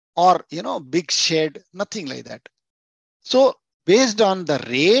or big shed, nothing like that. So based on the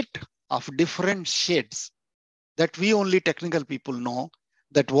rate of different sheds that we only technical people know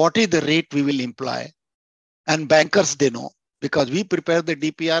that what is the rate we will employ. And bankers, they know because we prepare the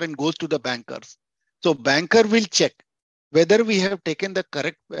DPR and goes to the bankers. So banker will check whether we have taken the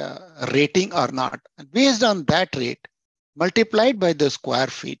correct rating or not. And based on that rate, multiplied by the square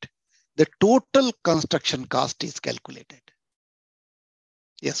feet, the total construction cost is calculated.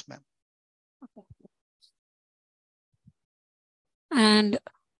 Yes, ma'am. Okay. And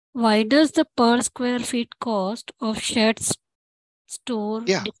why does the per square feet cost of sheds, store,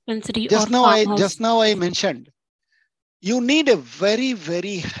 dispensary, or farmhouse? Just now I mentioned, you need a very,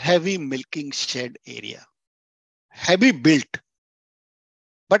 very heavy milking shed area, heavy built.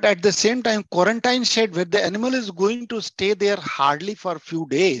 But at the same time, quarantine shed where the animal is going to stay there hardly for a few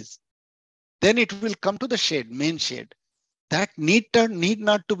days, then it will come to the shed, main shed. That need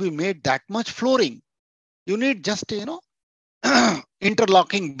not to be made that much flooring. You need just,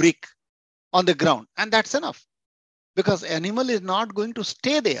 interlocking brick on the ground, and that's enough because animal is not going to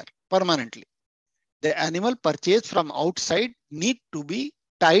stay there permanently. The animal purchased from outside need to be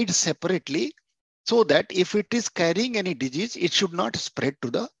tied separately so that if it is carrying any disease, it should not spread to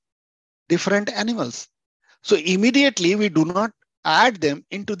the different animals. So immediately we do not add them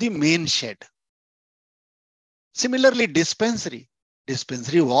into the main shed. Similarly, dispensary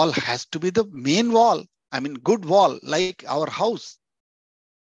wall has to be the main wall. I mean, good wall like our house.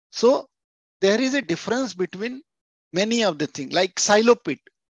 So there is a difference between many of the things like silo pit.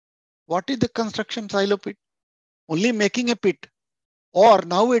 What is the construction silo pit? Only making a pit. Or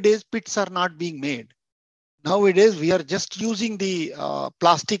nowadays pits are not being made. Nowadays we are just using the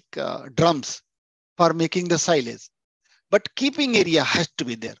plastic drums for making the silage. But keeping area has to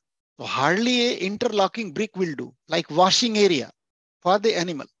be there. So hardly a interlocking brick will do, like washing area for the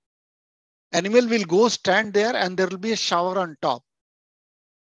animal. Animal will go stand there and there will be a shower on top.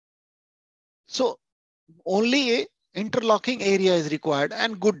 So only a interlocking area is required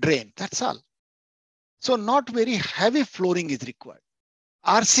and good drain, that's all. So not very heavy flooring is required.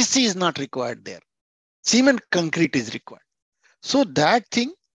 RCC is not required there. Cement concrete is required. So that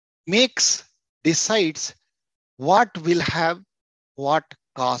thing decides what will have what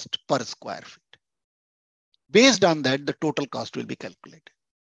cost per square feet. Based on that, the total cost will be calculated.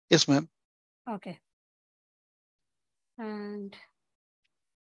 Yes, ma'am. Okay. And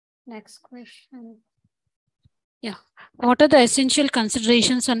next question. Yeah. What are the essential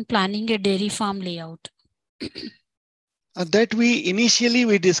considerations on planning a dairy farm layout? That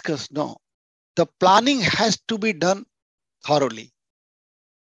we discussed. No, the planning has to be done thoroughly.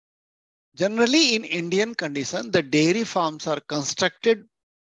 Generally, in Indian condition, the dairy farms are constructed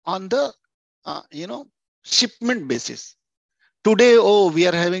on the shipment basis. Today, we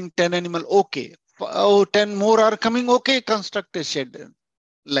are having 10 animal. Okay. 10 more are coming. Okay, construct a shed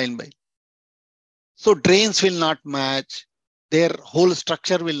line by. So drains will not match. Their whole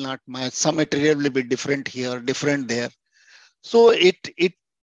structure will not match. Some material will be different here, different there. So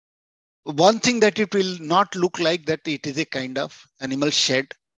one thing that it will not look like that it is a kind of animal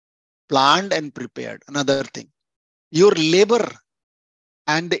shed, planned and prepared. Another thing, your labor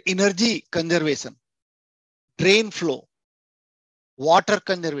and the energy conservation, drain flow, water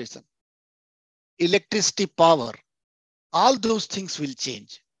conservation, electricity power, all those things will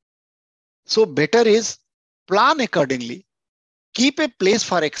change. So better is plan accordingly Keep a place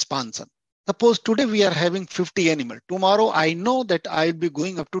for expansion. Suppose today we are having 50 animals. Tomorrow I know that I'll be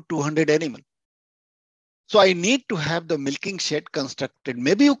going up to 200 animals. So I need to have the milking shed constructed.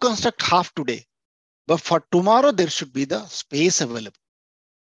 Maybe you construct half today, but for tomorrow there should be the space available.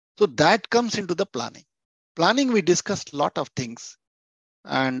 So that comes into the planning. Planning, we discussed a lot of things.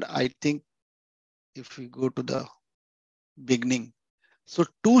 And I think if we go to the beginning, so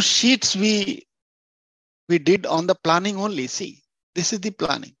 2 sheets we did on the planning only. See, this is the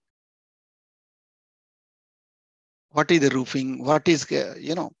planning. What is the roofing? What is,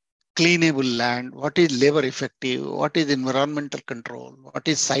 cleanable land? What is labor effective? What is environmental control? What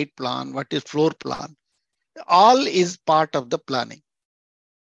is site plan? What is floor plan? All is part of the planning.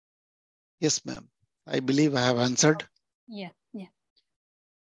 Yes, ma'am. I believe I have answered. Yeah.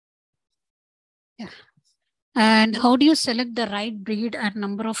 And how do you select the right breed and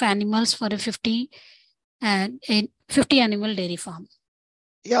number of animals for a 50 animal dairy farm?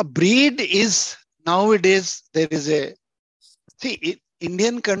 Yeah, breed is nowadays there is a, see,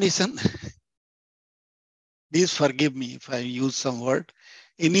 Indian condition. Please forgive me if I use some word.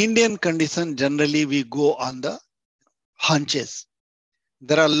 In Indian condition, generally we go on the hunches.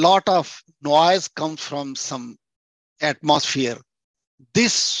 There are a lot of noise comes from some atmosphere.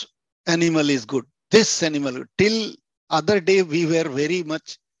 This animal is good. This animal, till other day we were very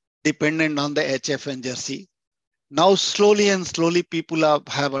much dependent on the HF and Jersey. Now slowly and slowly people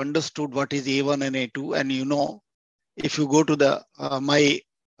have understood what is A1 and A2. And if you go to the my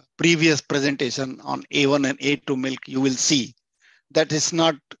previous presentation on A1 and A2 milk, you will see that is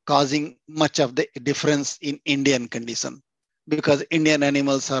not causing much of the difference in Indian condition, because Indian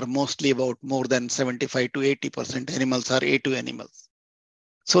animals are mostly about more than 75 to 80% animals are A2 animals.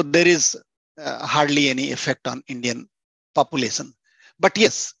 So there is hardly any effect on Indian population. But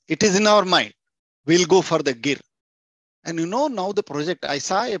yes, it is in our mind. We'll go for the Gir. And now the project, I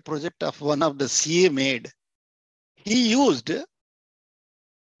saw a project of one of the CA made. He used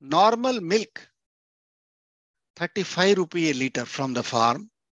normal milk, 35 rupee a liter from the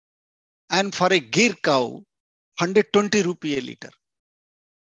farm. And for a Gir cow, 120 rupee a liter.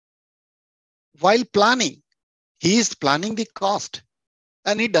 While planning, he is planning the cost.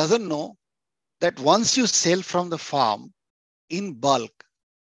 And he doesn't know that once you sell from the farm in bulk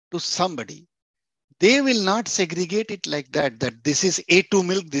to somebody, they will not segregate it like that, that this is A2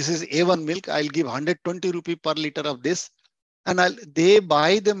 milk, this is A1 milk. I'll give 120 rupee per liter of this. And they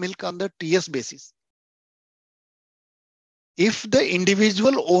buy the milk on the TS basis. If the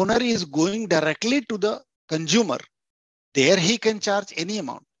individual owner is going directly to the consumer, there he can charge any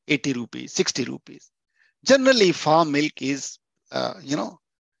amount, 80 rupees, 60 rupees. Generally, farm milk is,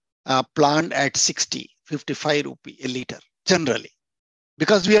 planned at 60, 55 rupee a liter, generally.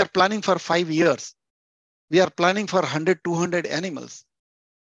 Because we are planning for 5 years. We are planning for 100, 200 animals.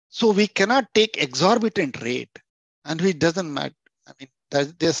 So we cannot take exorbitant rate, and it doesn't matter. I mean,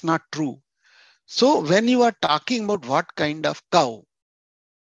 that's not true. So when you are talking about what kind of cow,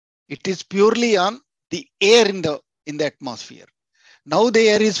 it is purely on the air in the atmosphere. Now the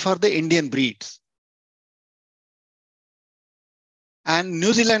air is for the Indian breeds. And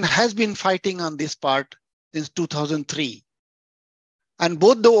New Zealand has been fighting on this part since 2003. And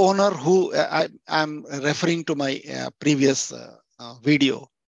both the owner who I'm referring to my previous video,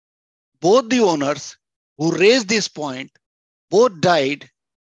 both the owners who raised this point, both died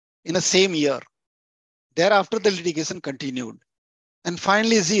in the same year. Thereafter, the litigation continued. And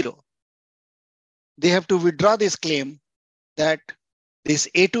finally, zero. They have to withdraw this claim that this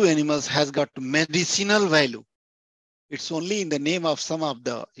A2 animals has got medicinal value. It's only in the name of some of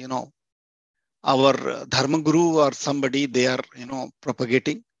the, our Dharma Guru or somebody they are,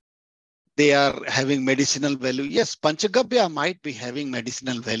 propagating. They are having medicinal value. Yes, Panchagabya might be having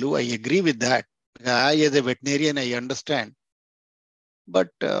medicinal value. I agree with that. I, as a veterinarian, I understand. But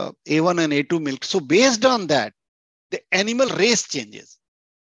A1 and A2 milk. So based on that, the animal race changes.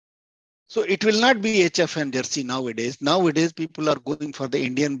 So it will not be HF and Jersey nowadays. Nowadays, people are going for the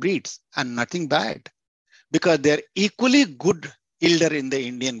Indian breeds, and nothing bad, because they're equally good yielder in the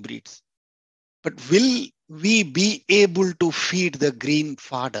Indian breeds. But will we be able to feed the green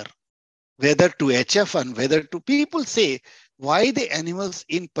fodder, whether to HF and whether to, people say, why the animals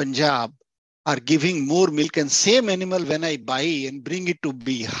in Punjab are giving more milk, and same animal when I buy and bring it to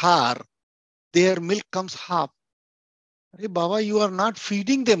Bihar, their milk comes half. Hey, Baba, you are not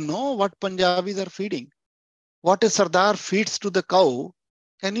feeding them, no? What Punjabis are feeding. What a Sardar feeds to the cow,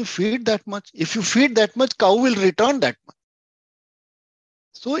 can you feed that much? If you feed that much, cow will return that much.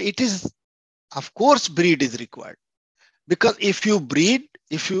 So it is, of course, breed is required. Because if you breed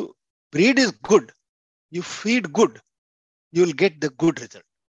is good, you feed good, you'll get the good result.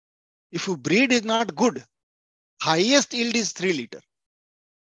 If your breed is not good, highest yield is 3 liter.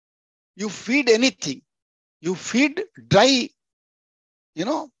 You feed anything, you feed dry,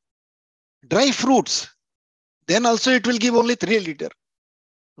 dry fruits, then also it will give only 3 liter.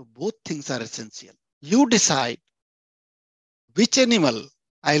 So both things are essential. You decide which animal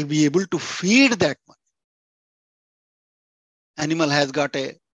I'll be able to feed that much. Animal has got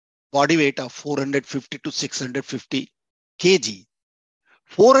a body weight of 450 to 650 kg.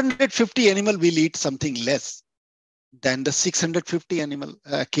 450 animal will eat something less than the 650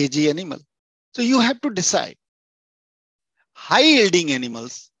 kg animal. So you have to decide. High yielding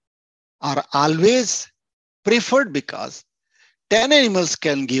animals are always preferred because 10 animals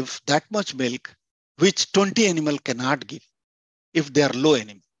can give that much milk, which 20 animal cannot give if they are low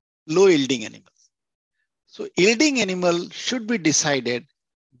yielding animals. So yielding animal should be decided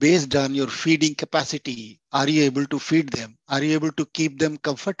based on your feeding capacity. Are you able to feed them? Are you able to keep them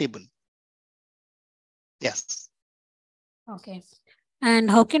comfortable? Yes. Okay. And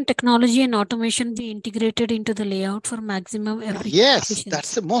how can technology and automation be integrated into the layout for maximum efficiency? Yes,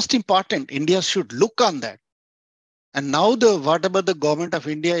 that's the most important. India should look on that. And now whatever the government of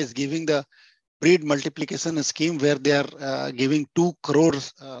India is giving the breed multiplication scheme where they are giving 2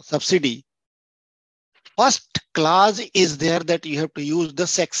 crores subsidy. First clause is there that you have to use the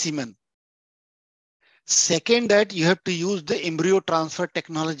sex semen. Second, that you have to use the embryo transfer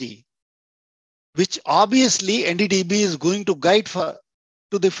technology, which obviously NDDB is going to guide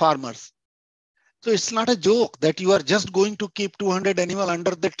to the farmers. So it's not a joke that you are just going to keep 200 animal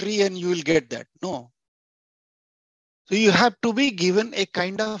under the tree and you will get that. No. So you have to be given a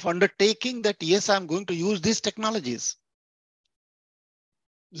kind of undertaking that, yes, I'm going to use these technologies.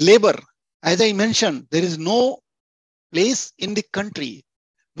 Labor, as I mentioned, there is no place in the country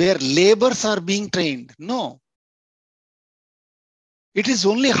where laborers are being trained. No. It is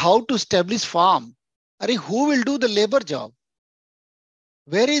only how to establish farm. Who will do the labor job?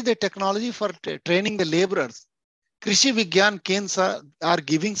 Where is the technology for training the laborers? Krishi Vigyan Kendras are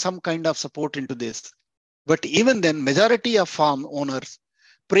giving some kind of support into this. But even then, majority of farm owners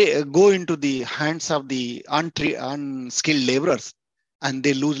go into the hands of the unskilled laborers and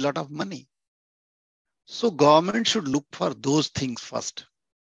they lose a lot of money. So government should look for those things first.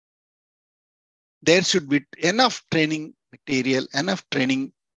 There should be enough training material, enough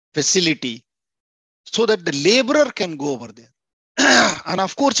training facility so that the laborer can go over there. And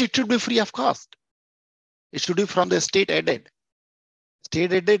of course, it should be free of cost. It should be from the state aided.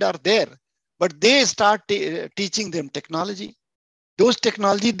 State aided are there, but they start teaching them technology. Those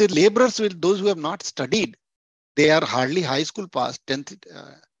technology, the laborers those who have not studied, they are hardly high school pass, 10th,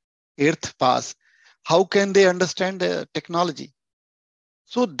 8th pass. How can they understand the technology?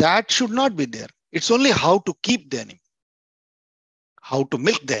 So that should not be there. It's only how to keep the animal, how to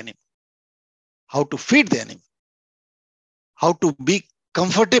milk the animal, how to feed the animal, how to be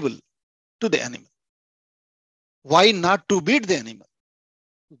comfortable to the animal. Why not to beat the animal?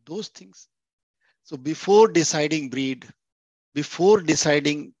 Those things. So before deciding breed, before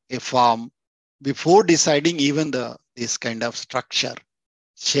deciding a farm, before deciding even this kind of structure,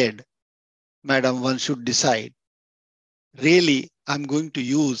 shed, madam, one should decide, really, I'm going to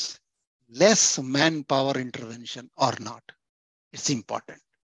use less manpower intervention or not. It's important.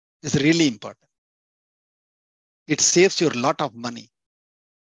 It's really important. It saves you a lot of money.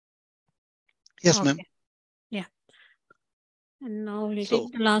 Yes, okay. ma'am. Yeah. And now we'll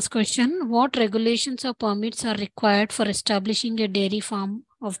take the last question. What regulations or permits are required for establishing a dairy farm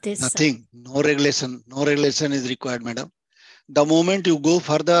of this? Nothing. No regulation. No regulation is required, madam. The moment you go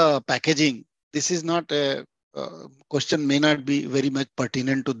for the packaging, this is not a question, may not be very much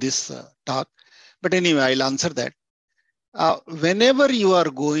pertinent to this talk. But anyway, I'll answer that. Whenever you are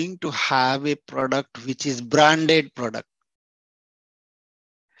going to have a product which is branded product,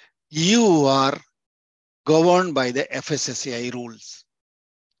 you are governed by the FSSAI rules.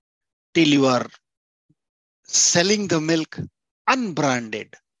 Till you are selling the milk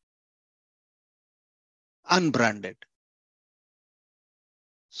unbranded.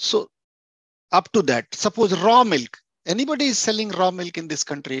 So up to that, suppose raw milk, anybody is selling raw milk in this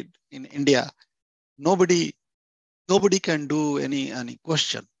country, in India, nobody can do any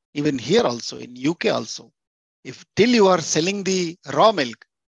question. Even here also, in UK also, if till you are selling the raw milk,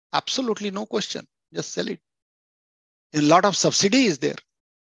 absolutely no question, just sell it. A lot of subsidy is there.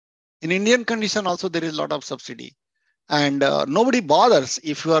 In Indian condition also, there is a lot of subsidy. And nobody bothers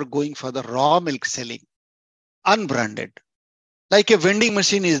if you are going for the raw milk selling, unbranded. Like a vending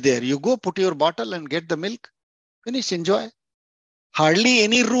machine is there. You go put your bottle and get the milk, finish, enjoy. Hardly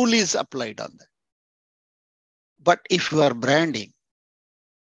any rule is applied on that. But if you are branding,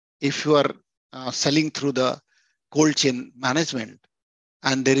 if you are selling through the cold chain management,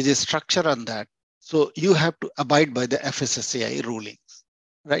 and there is a structure on that, so you have to abide by the FSSAI rulings,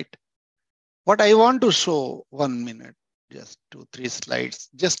 right? What I want to show, 1 minute, just 2-3 slides,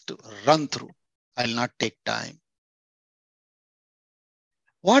 just to run through. I'll not take time.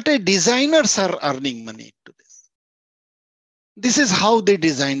 What a designers are earning money to this. This is how they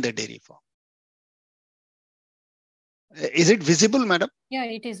design the dairy farm. Is it visible, madam? Yeah,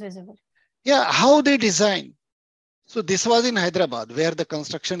 it is visible. Yeah, how they design. So this was in Hyderabad where the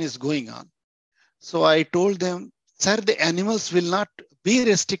construction is going on. So I told them, sir, the animals will not be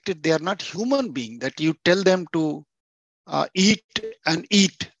restricted. They are not human beings that you tell them to eat and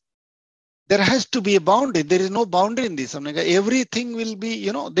eat. There has to be a boundary. There is no boundary in this. Everything will be,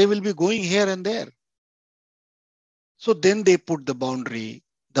 they will be going here and there. So then they put the boundary.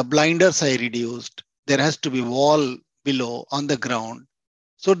 The blinders I reduced. There has to be wall below on the ground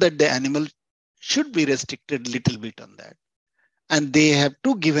so that the animal should be restricted a little bit on that. And they have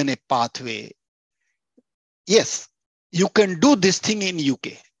to given a pathway. Yes, you can do this thing in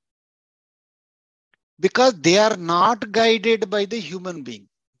UK because they are not guided by the human being.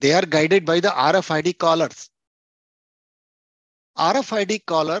 They are guided by the RFID collars. RFID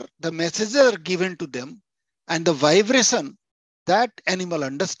collar, the messages are given to them and the vibration that animal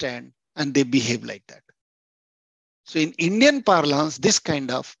understand and they behave like that. So in Indian parlance, this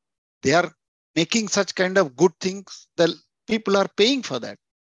kind of, they are making such kind of good things that people are paying for that.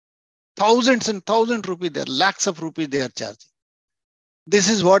 Thousands and thousands rupees, there lakhs of rupees they are charging. This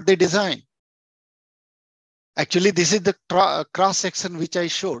is what they design. Actually, this is the cross section which I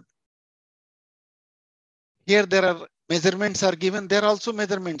showed. Here there are measurements are given. There also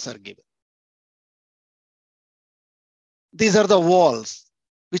measurements are given. These are the walls,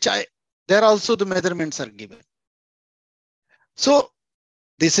 which there also the measurements are given. So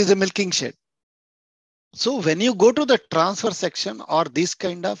this is a milking shed. So when you go to the transfer section or this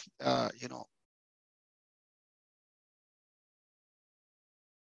kind of,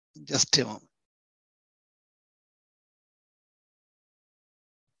 just a moment.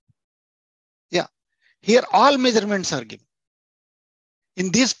 Yeah, here all measurements are given.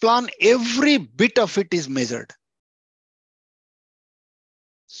 In this plan, every bit of it is measured.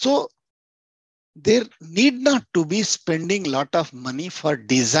 So there need not to be spending a lot of money for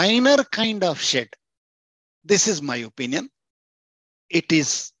designer kind of shed. This is my opinion. It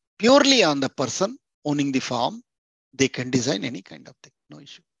is purely on the person owning the farm. They can design any kind of thing, no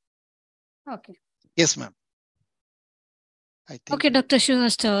issue. Okay. Yes, ma'am. Okay, Dr.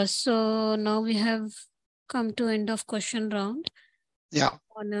 Shrivastava. So now we have come to end of question round. Yeah.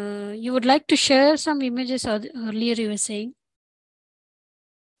 You would like to share some images earlier you were saying?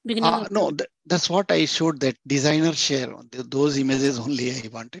 No, that's what I showed, that designer share. Those images only I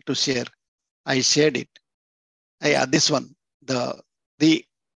wanted to share. I shared it. Yeah, this one.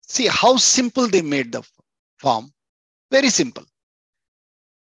 See how simple they made the farm. Very simple.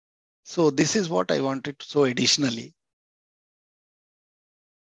 So this is what I wanted to show additionally.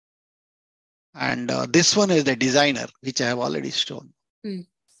 And this one is the designer, which I have already shown. In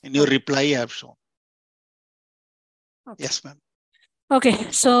your reply, I have shown. Okay. Yes, ma'am.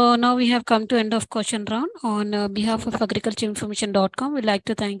 Okay, so now we have come to end of question round. On behalf of agricultureinformation.com, we'd like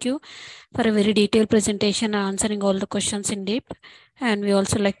to thank you for a very detailed presentation and answering all the questions in depth. And we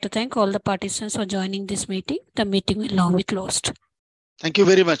also like to thank all the participants for joining this meeting. The meeting will now be closed. Thank you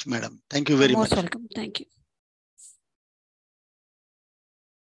very much, madam. Thank you very much. Most welcome. Thank you.